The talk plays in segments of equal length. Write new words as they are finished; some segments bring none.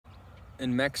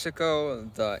In Mexico,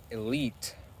 the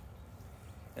elite,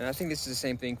 and I think this is the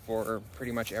same thing for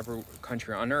pretty much every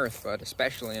country on earth, but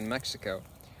especially in Mexico.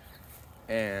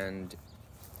 And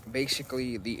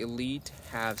basically, the elite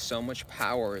have so much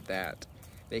power that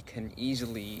they can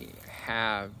easily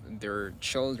have their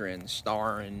children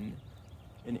star in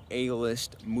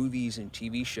A-list movies and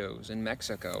TV shows in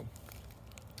Mexico.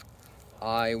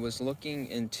 I was looking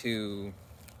into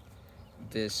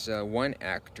this one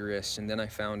actress, and then I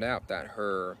found out that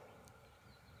her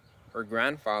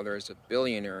grandfather is a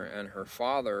billionaire and her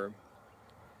father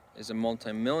is a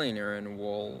multimillionaire and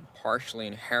will partially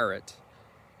inherit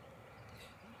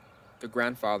the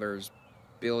grandfather's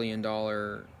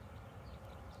billion-dollar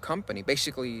company.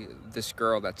 Basically, this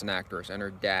girl that's an actress and her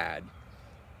dad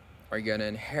are gonna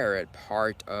inherit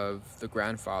part of the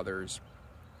grandfather's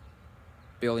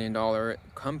billion-dollar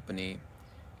company,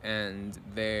 and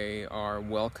they are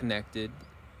well connected,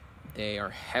 they are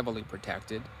heavily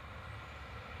protected,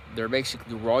 they're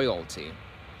basically royalty.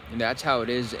 And that's how it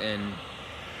is in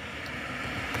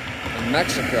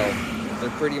Mexico. They're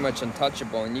pretty much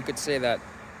untouchable, and you could say that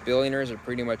billionaires are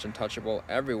pretty much untouchable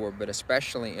everywhere, but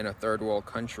especially in a third world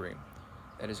country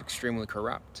that is extremely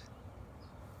corrupt.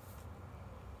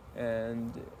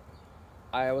 And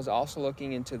I was also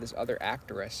looking into this other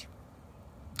actress.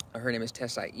 Her name is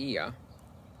Tessa,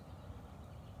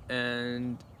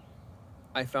 and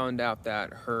I found out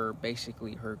that her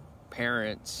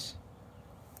parents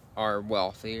are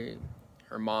wealthy.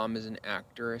 Her mom is an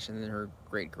actress, and then her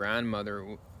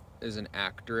great-grandmother is an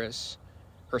actress.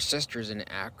 Her sister's an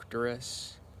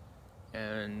actress,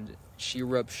 and she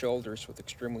rubs shoulders with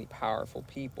extremely powerful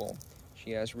people.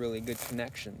 She has really good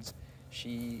connections.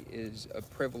 She is a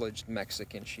privileged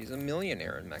Mexican. She's a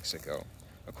millionaire in Mexico,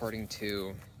 according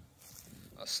to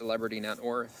a Celebrity Net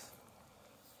Worth.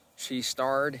 She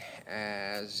starred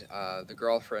as the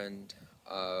girlfriend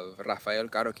of Rafael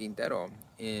Caro Quintero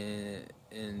in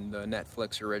the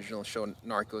Netflix original show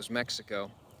Narcos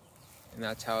Mexico. And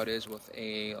that's how it is with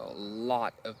a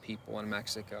lot of people in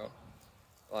Mexico.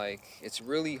 Like, it's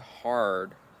really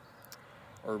hard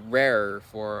or rare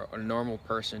for a normal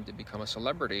person to become a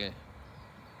celebrity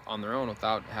on their own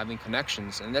without having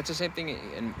connections. And that's the same thing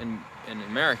in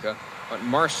America, but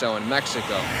more so in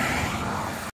Mexico.